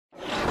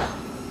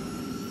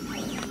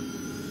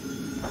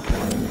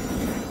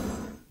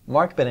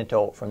Marc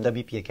Beneteau from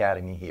WP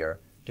Academy here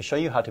to show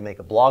you how to make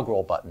a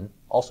Blogroll button,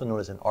 also known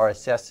as an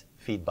RSS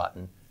feed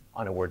button,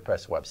 on a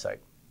WordPress website.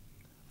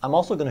 I'm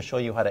also going to show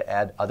you how to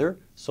add other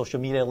social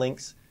media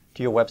links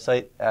to your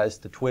website as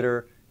to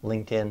Twitter,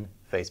 LinkedIn,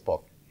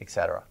 Facebook,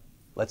 etc.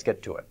 Let's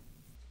get to it.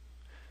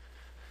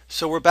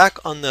 So we're back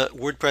on the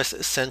WordPress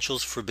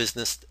Essentials for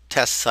Business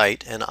test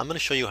site, and I'm going to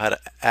show you how to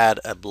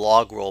add a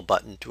Blogroll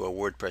button to a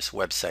WordPress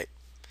website.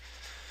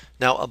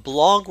 Now, a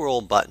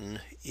Blogroll button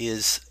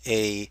is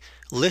a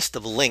list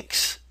of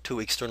links to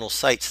external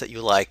sites that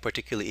you like,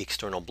 particularly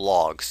external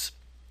blogs,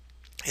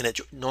 and it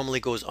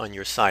normally goes on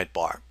your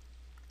sidebar.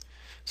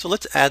 So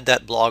let's add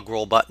that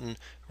Blogroll button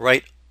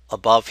right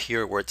above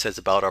here where it says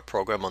About Our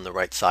Program on the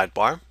right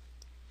sidebar.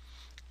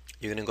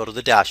 You're going to go to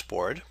the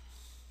dashboard.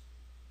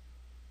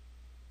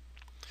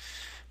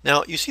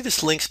 Now you see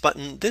this links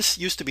button. This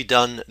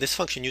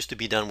function used to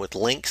be done with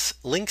links.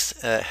 Links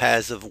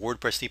as of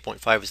WordPress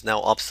 3.5 is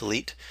now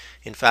obsolete.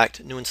 In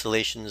fact, new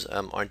installations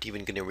aren't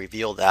even going to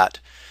reveal that.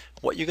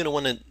 What you're going to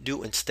want to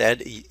do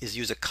instead is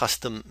use a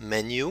custom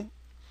menu.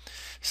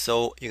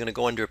 So you're going to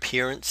go under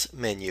Appearance,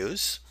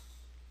 Menus.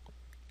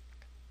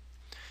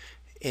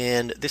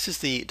 And this is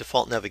the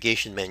default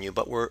navigation menu,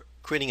 but we're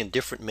creating a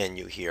different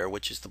menu here,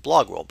 which is the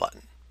Blogroll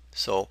button.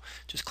 So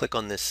just click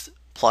on this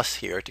plus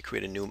here to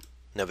create a new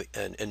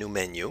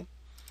menu,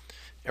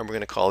 and we're going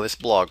to call this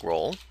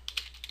Blogroll.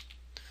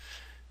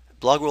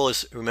 Blogroll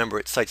is, remember,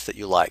 it's sites that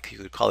you like. You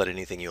could call it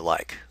anything you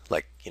like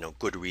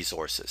good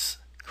resources.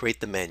 Create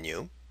the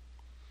menu,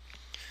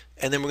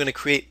 and then we're going to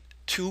create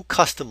two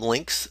custom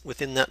links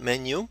within that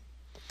menu.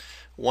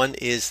 One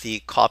is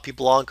the Copy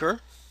Blogger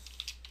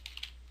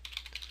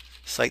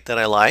site that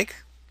I like,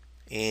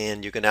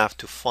 and you're going to have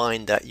to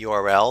find that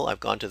URL. I've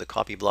gone to the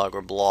Copy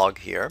Blogger blog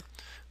here,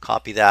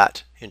 copy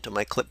that into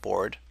my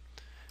clipboard,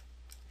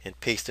 and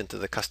paste into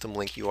the custom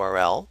link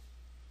URL,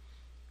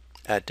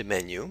 add to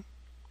menu.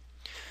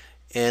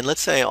 And let's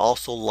say I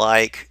also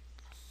like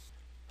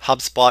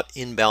HubSpot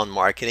inbound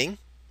marketing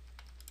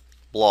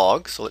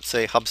blog. So let's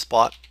say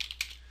HubSpot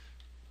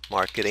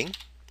marketing.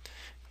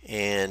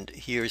 And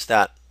here's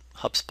that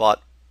HubSpot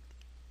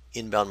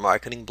inbound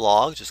marketing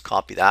blog. Just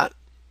copy that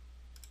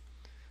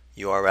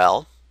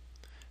URL,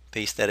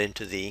 paste that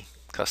into the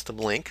custom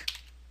link,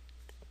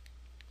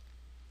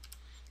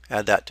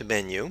 add that to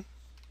menu.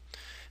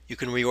 You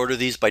can reorder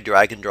these by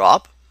drag and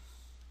drop,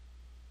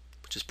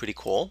 which is pretty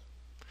cool.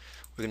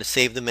 We're going to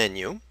save the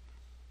menu.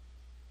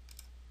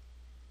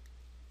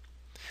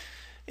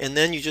 And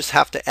then you just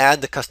have to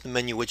add the custom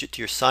menu widget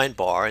to your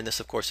sidebar, and this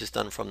of course is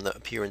done from the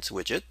Appearance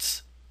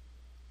widgets.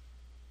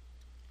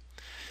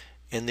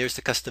 And there's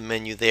the custom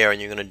menu there, and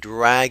you're going to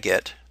drag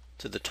it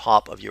to the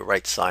top of your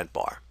right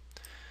sidebar.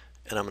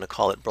 And I'm going to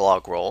call it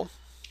Blogroll.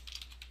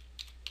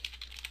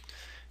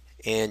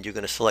 And you're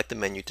going to select the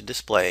menu to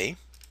display.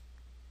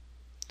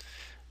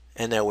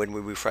 And now when we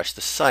refresh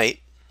the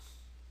site,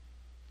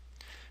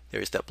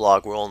 there's that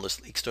Blogroll and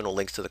the external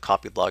links to the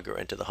Copy Blogger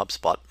and to the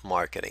HubSpot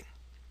marketing.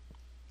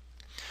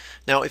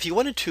 Now if you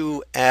wanted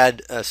to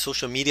add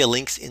social media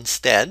links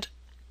instead,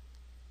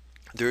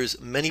 there's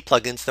many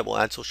plugins that will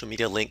add social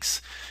media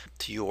links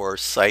to your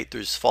site.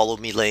 There's follow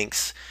me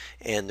links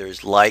and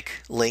there's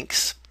like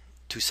links,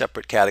 two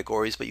separate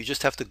categories, but you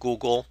just have to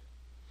Google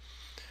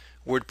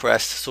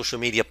WordPress social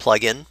media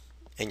plugin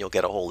and you'll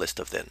get a whole list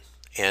of them,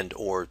 and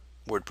or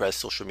WordPress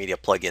social media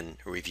plugin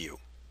review.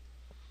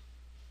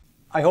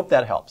 I hope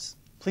that helps.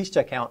 Please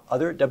check out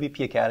other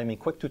WP Academy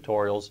quick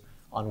tutorials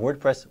on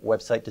WordPress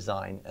website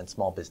design and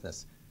small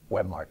business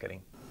web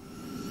marketing.